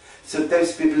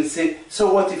 Sometimes people say,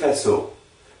 so what if I saw?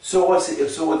 So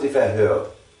what if I heard?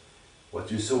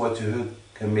 What you saw, what you heard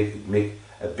can make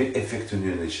a big effect on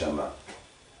your neshama.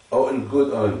 Or in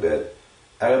good or in bad.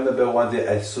 I remember one day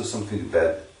I saw something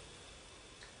bad.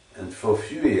 And for a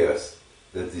few years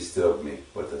that disturbed me,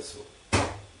 what I saw.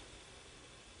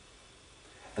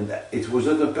 And it was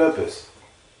not on purpose.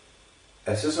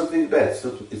 I saw something bad.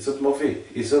 It's not my fault.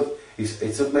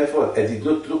 It's not my fault. I did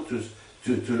not look to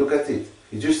look at it.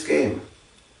 It just came.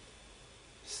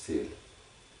 Still,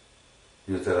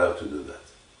 you're not allowed to do that.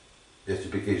 You have to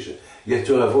be patient. You have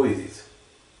to avoid it.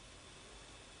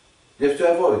 You have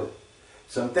to avoid.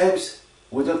 Sometimes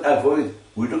we don't avoid.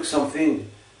 We look something,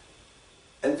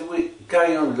 and we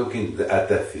carry on looking at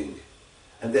that thing,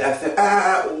 and then after,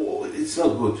 it's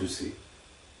not good to see.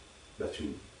 But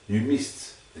you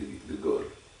missed the goal.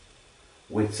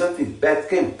 When something bad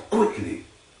came quickly,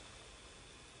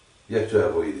 you have to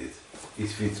avoid it.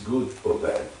 If it's good or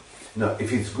bad. No,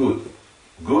 if it's good,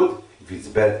 good. If it's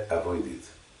bad, avoid it.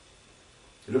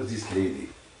 Look, this lady,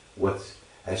 what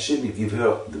Hashem give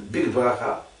her the big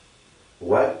bracha.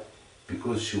 Why?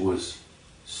 Because she was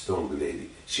strong lady.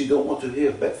 She don't want to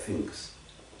hear bad things.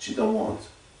 She don't want.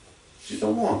 She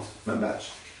don't want, mamash.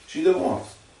 She don't want.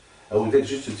 I would like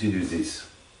just to tell you this.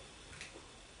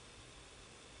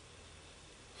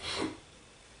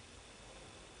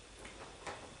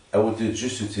 I would like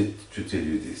just to tell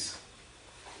you this.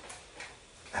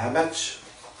 How much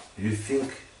you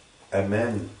think a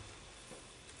man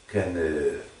can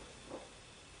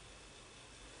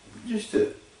Just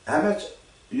how much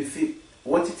you think,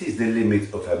 what it is the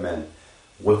limit of a man,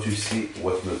 what you see,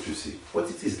 what not you see, what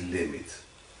it is limit.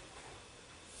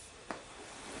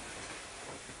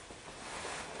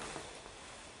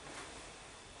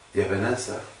 You have an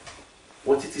answer?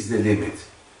 What it is the limit?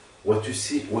 What you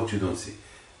see, what you don't see.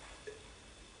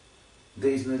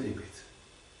 There is no limit.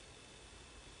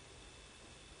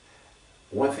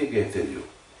 One thing I tell you,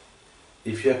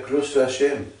 if you are close to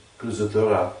Hashem, close to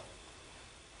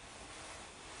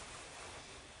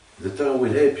the Torah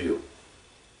will help you.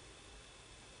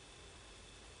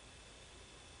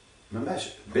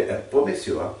 Mamash, I promise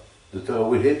you, the Torah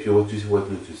will help you what you see, what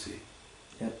not to see.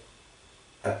 Yeah.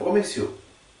 I promise you,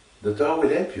 the Torah will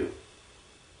help you.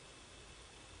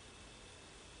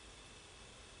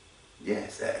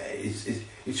 Yes,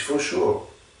 it's for sure.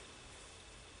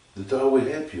 The Torah will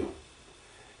help you.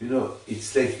 You know,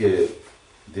 it's like there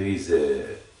is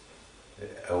a.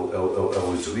 I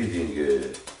was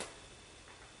reading.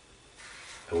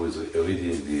 I was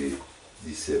reading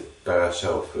this parasha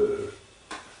of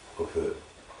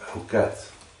Hukat.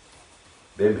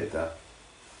 Bemet, huh?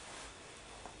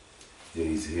 There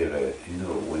is here, you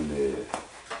know, when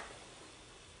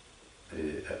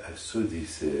I saw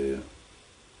this.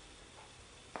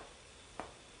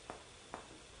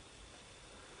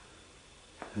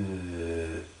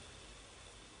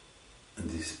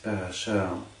 This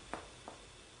parasha,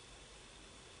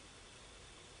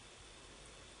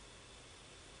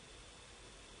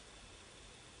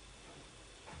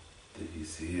 there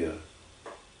is here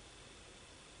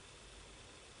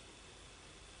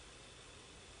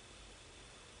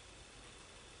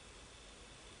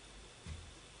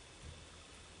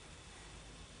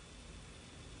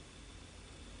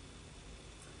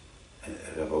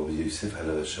Rabbi Yosef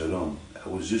Alav Shalom. I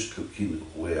was just looking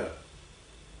where.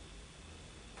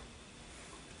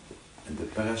 In the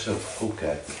parasha of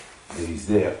Hukat, there is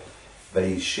there,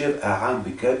 וישב העם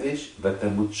בקדש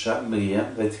ותמות שם מרים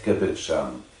ותקבר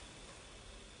שם.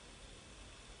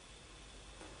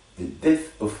 The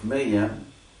death of Miriam,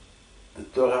 the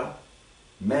Torah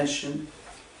mentioned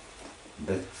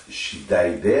that she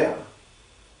died there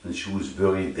and she was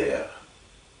buried there.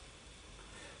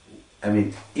 I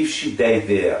mean, if she died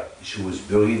there, she was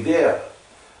buried there.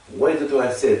 Why the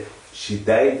Torah said she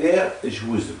died there and she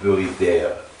was buried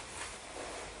there?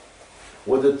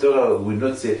 What the Torah will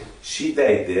not say, she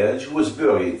died there and she was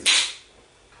buried.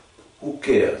 Who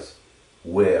cares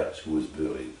where she was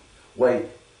buried? Why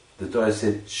the Torah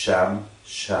said Sham,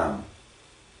 Sham?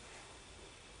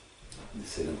 The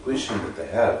second question that I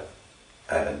have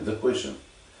another question.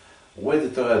 Why the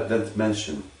Torah didn't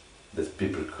mention that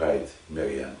people cried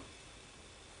Miriam?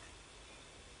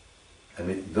 I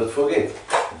mean, don't forget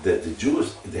that the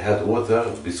Jews, they had water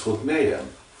b'zchut Miriam.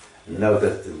 Now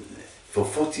that for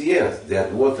 40 years they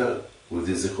had water with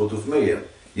the zechut of Miriam.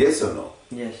 Yes or no?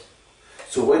 Yes.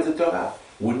 So why the Torah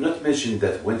would not mention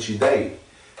that when she died?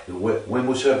 When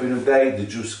Moshe Rabbeinu died, the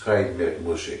Jews cried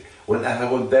Moshe. When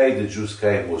Aaron died, the Jews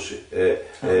cried Moshe.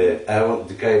 Aaron,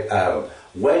 they cried Aaron.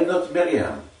 Why not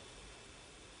Miriam?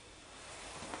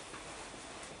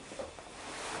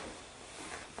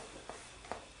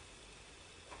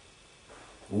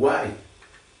 Why?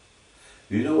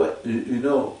 You know what? You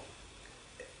know,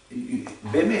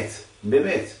 Bemet.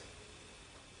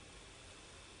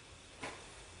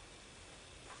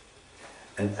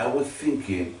 And I was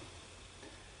thinking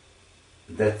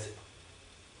that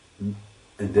in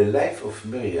the life of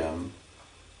Miriam,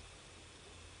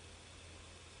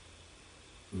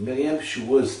 she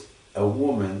was a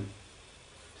woman.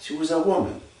 She was a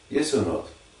woman, yes or not?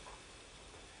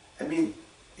 I mean,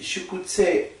 she could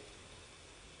say,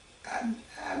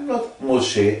 I'm not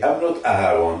Moshe, I'm not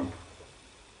Aaron.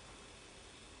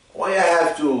 Why I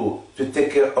have to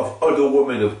take care of other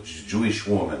women, of Jewish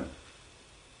women?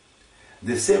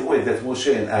 The same way that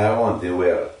Moshe and Aaron, they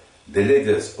were the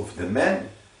leaders of the men,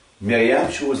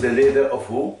 Miriam, she was the leader of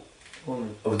who?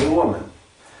 Woman. Of the woman.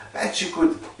 And she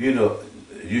could, you know,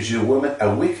 usually women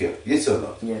are weaker, yes or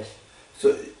not? Yes.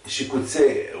 So she could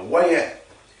say, wherever,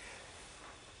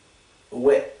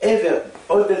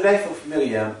 all the life of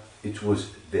Miriam, it was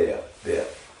there.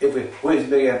 Where is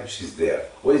Miriam? She's there.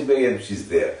 Where is Miriam? She's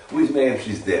there. Who is Miriam?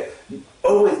 She's there.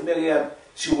 Always Miriam,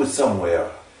 she was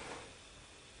somewhere.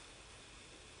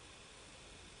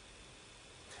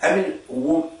 I mean,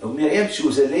 Miriam, she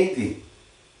was a lady.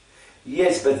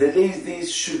 Yes, but the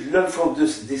ladies should learn from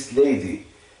this lady.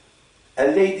 A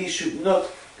lady should not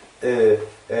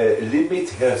limit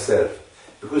herself.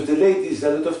 Because the ladies, a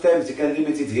lot of times, they can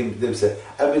limit themselves.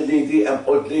 I'm a lady, I'm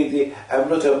old lady, I'm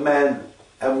not a man,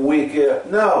 I'm weaker.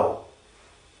 No.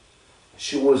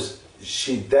 She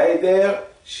died there,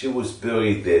 she was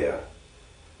buried there.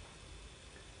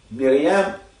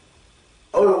 Miriam,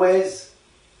 always,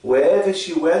 wherever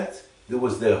she went, there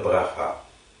was their bracha.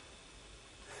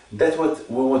 That's what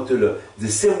we want to learn. The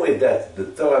same way that the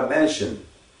Torah mentioned,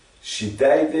 she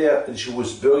died there and she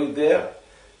was buried there.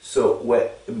 So when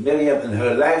Miriam in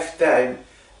her lifetime,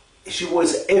 she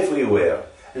was everywhere.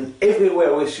 And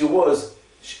everywhere where she was,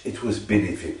 it was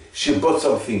benefit. She bought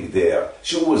something there.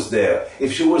 She was there.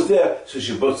 If she was there, so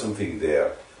she bought something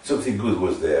there. Something good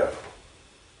was there.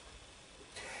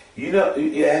 You know,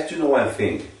 you have to know one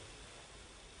thing.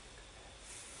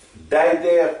 Died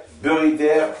there, buried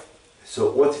there.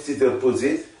 So what is the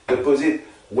opposite? The opposite,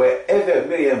 wherever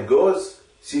Miriam goes,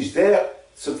 she's there,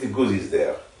 something good is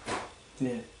there.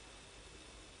 Yeah.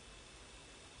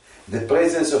 The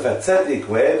presence of a tzaddik,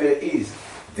 wherever it is,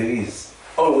 there is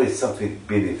always something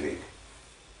benefic.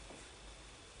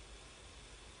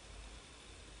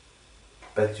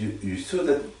 But you saw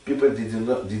that people did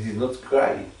not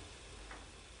cry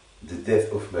the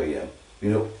death of Miriam. You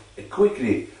know,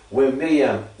 quickly, when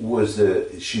Miriam was,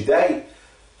 she died,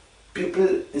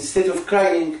 people, instead of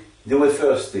crying, they were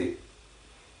thirsty.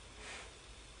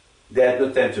 They had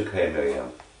no time to cry,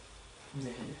 Miriam.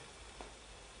 Yeah.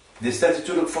 They started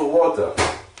to look for water.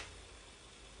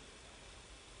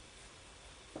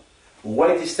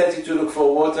 Why they started to look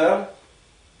for water?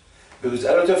 Because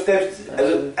a lot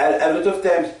of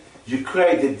times you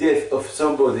cry the death of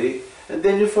somebody and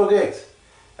then you forget.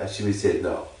 And she said,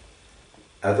 no,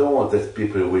 I don't want that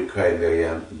people will cry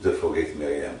Miriam, don't forget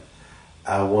Miriam.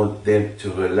 I want them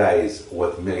to realize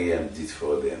what Miriam did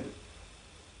for them.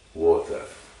 Water.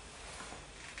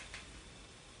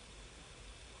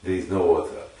 There is no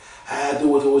water. The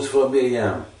water was for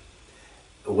Miriam.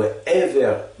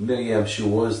 Wherever Miriam she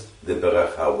was, the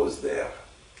beracha was there.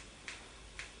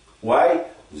 Why?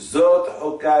 Zot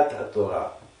Hokat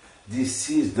HaTorah. This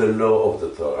is the law of the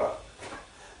Torah.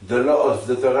 The law of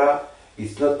the Torah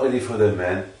is not only for the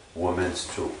men, women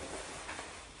too.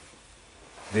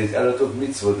 There's a lot of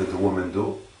mitzvot that the women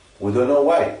do. We don't know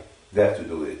why they have to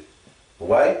do it.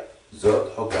 Why?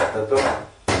 Zot Hokat HaTorah.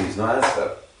 There is no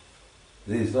answer.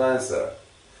 There is no answer.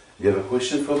 You have a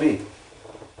question for me?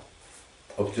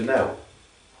 Up to now?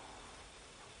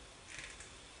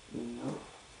 No.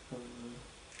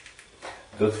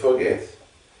 Don't forget,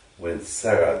 when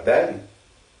Sarah died,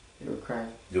 They were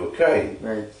crying. they were crying.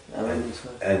 Right. I remember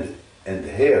this. And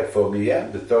here for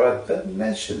Miriam, the Torah doesn't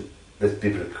mention that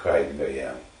people cried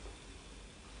Miriam.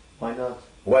 Why not?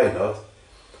 Why not?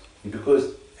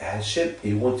 Because Hashem,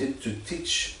 he wanted to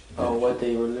teach. What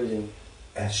they were losing.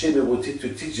 Hashem, he wanted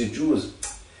to teach the Jews.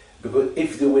 Because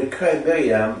if they will cry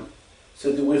Miriam,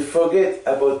 so they will forget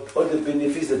about all the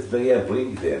benefits that Miriam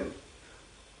brings them.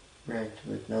 Right.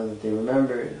 But now that they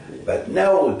remember it. But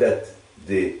now that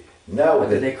they...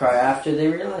 Did they cry after they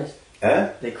realized? Huh?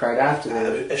 They cried after they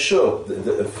realized. Sure.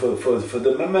 For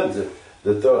the moment,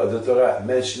 the Torah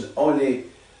mentioned only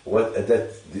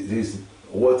that there is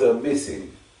water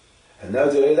missing. And now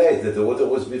they realize that the water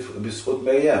was b'zchut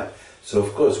Miriam. So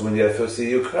of course, when they are thirsty,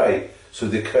 you cry. So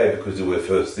they cry because they were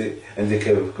thirsty, and they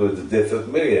cry because of the death of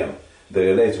Miriam. They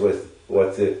realize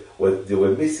what they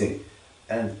were missing.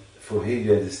 And for here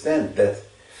you understand that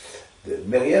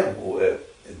Miriam,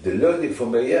 the learning for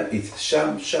Miriam is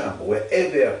Sham.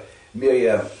 Wherever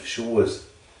Miriam she was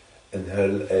in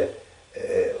her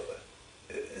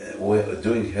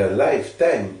during her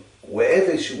lifetime,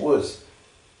 wherever she was,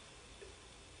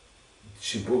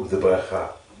 she broke the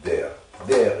bracha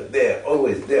there,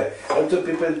 always there. And to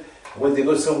people, when they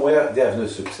go somewhere, they have no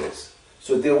success.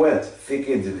 So they went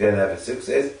thinking they're going to have a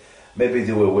success. Maybe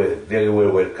they were very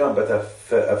well welcome, but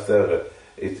after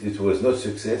it was not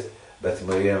success. But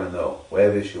Miriam, no.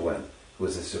 Wherever she went, it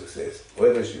was a success.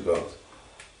 Wherever she goes.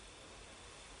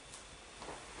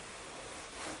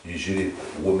 Usually,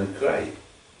 women cry.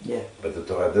 Yeah. But the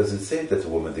Torah doesn't say that a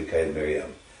woman they cried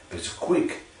Miriam. But it's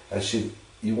quick.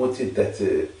 You wanted that,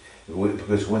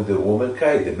 because when the woman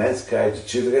cried, the man cried, the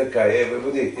children cried,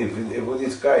 everybody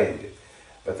is crying.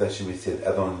 But Hashem said,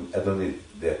 I don't need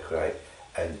their cry.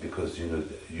 And because,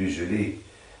 usually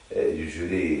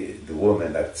the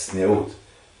woman acts tzniut,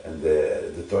 and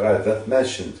the Torah that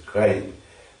mentioned crying.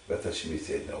 But Hashem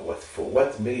said, no,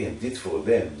 what Miriam did for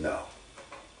them, no.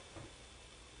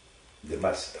 They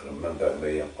must remember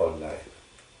Miriam all life.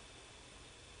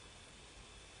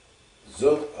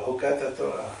 Zot Hokat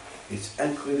Torah. It's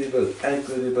incredible.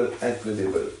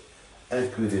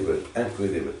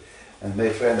 And my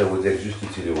friend, I would like just to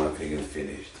tell you one thing and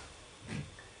finished.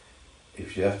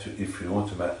 If you want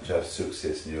to have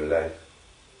success in your life,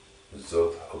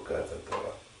 Zot Hokat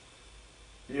Torah.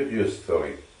 Your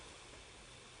story.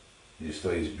 Your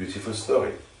story is a beautiful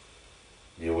story.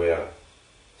 You were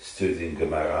studying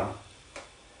Gemara,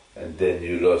 and then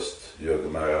you lost your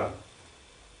Gemara,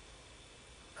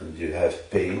 and you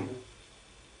have pain,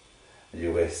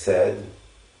 you were sad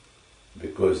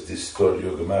because they stole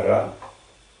your Gemara,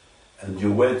 and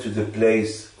you went to the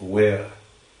place where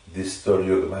they stole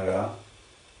your Gemara,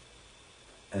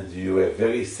 and you were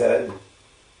very sad,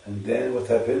 and then what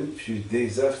happened? A few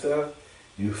days after,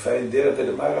 you find there the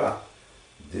Gemara.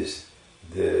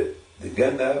 The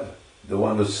Ganav, the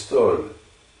one who stole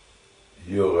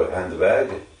your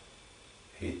handbag,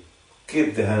 he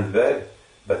kept the handbag,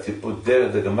 but he put there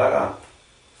the Gemara.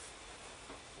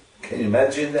 Can you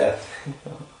imagine that?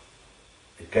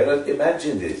 You cannot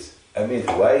imagine this. I mean,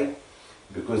 why?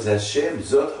 Because Hashem,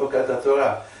 Zot Chokat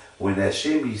Torah. When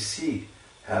Hashem, he see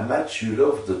how much you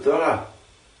love the Torah.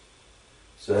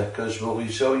 So HaKadosh Baruch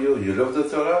Hu show you, you love the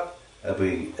Torah, I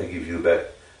give you back.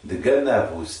 The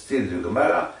Ganav who steal the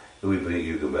Gemara, he will bring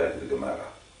you back the Gemara.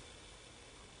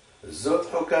 Zot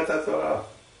Chokat Torah.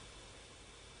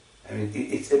 I mean,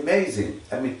 it's amazing.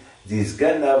 I mean, this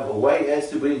Ganav, why he has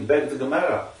to bring back the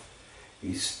Gemara?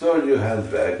 He stole your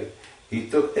handbag, he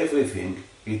took everything,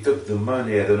 he took the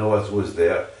money, I don't know what was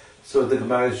there, so the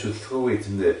Gemara should throw it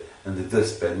in the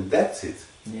dustbin, that's it.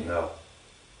 Yeah.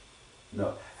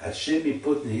 No. Hashem, he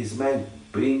put in his mind,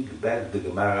 bring back the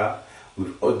Gemara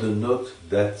with all the note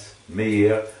that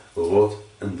Meir wrote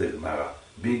in the Gemara.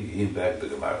 Bring him back the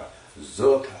Gemara.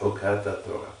 Zot Chokat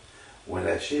Torah. When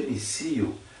Hashem, he see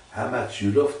you, how much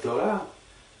you love Torah,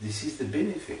 this is the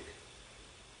benefit.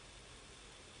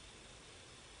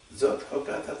 Zot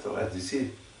Chokat Torah. This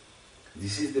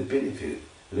is the benefit.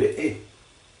 Re'eh,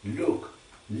 look,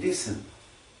 listen.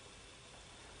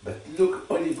 But look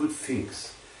only good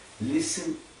things.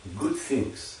 Listen good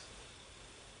things.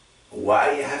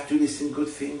 Why you have to listen good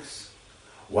things?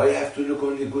 Why you have to look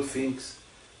only good things?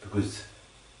 Because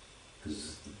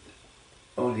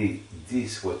only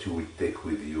this what you will take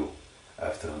with you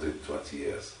after 120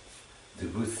 years. The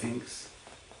good things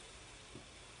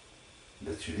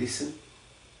that you listen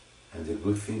and the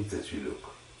good things that you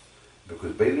look.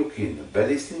 Because by looking, by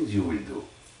listening, you will do.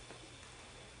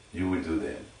 You will do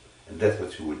them. And that's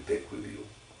what you will take with you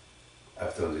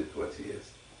after 120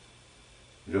 years.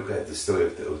 Look at the story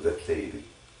of that lady.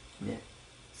 Yeah.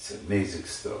 It's an amazing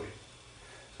story.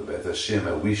 So B'ezrat Hashem,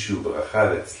 I wish you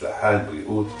bracha, v'tzlacha,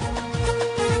 b'riut.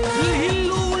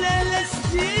 الهلولة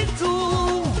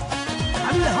لسيتو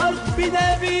على الهرب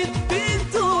بدافيد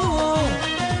بنتو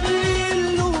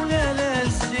الهلولة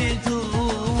لسيتو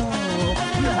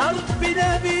الهرب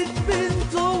بدافيد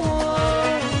بنتو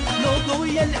نوضو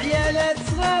يا العيالات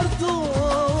صغارتو